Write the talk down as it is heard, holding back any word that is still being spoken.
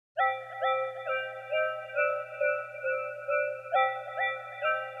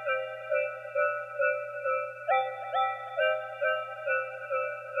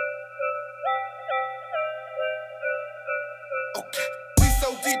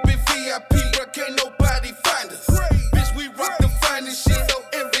VIP, bro, can't nobody find us. Bitch, we rock the finest shit, so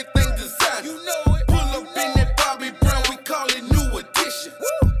everything designer. You know it. Pull up in that Bobby Brown, we call it new edition.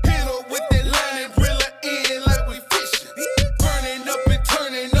 Hit her with that line and reel her in like we fishing. Burning up and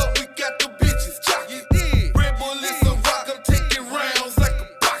turning up, we got the bitches jocking. Red Bull is a rock, I'm taking rounds like a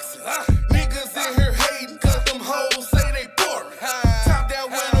boxing. Niggas in here hating cause them hoes say they boring. Top down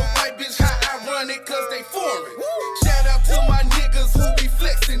with a white bitch, how ironic cause they foreign. Shout out to my niggas who be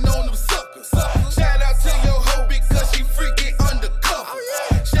flexing on them suckers. Shout out to your hoe because she freaking undercover.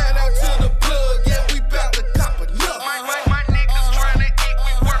 Shout out to the plug, yeah, we bout to cop enough. My niggas tryna eat,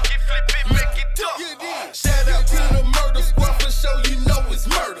 we work it, flip it, make it tough. Shout out to the murder squad for sure, you know it's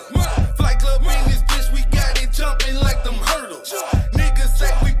murder. Flight Club in this bitch, we got it jumping like them hurdles. Niggas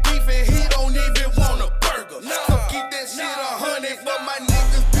say we beefing, he don't even want a burger. So keep that shit 100 for my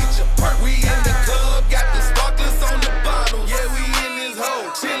niggas, bitch a perk. We in the club, got the sparklers on the bottle. Yeah, we in this hole,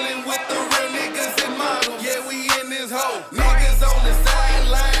 chillin' with the real niggas and models. Yeah, we in this hole. Niggas on the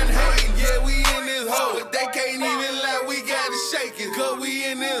sideline hating. Yeah, we in this hole. But they can't even lie, we got it shaking. Cause we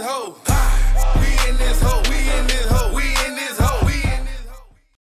in this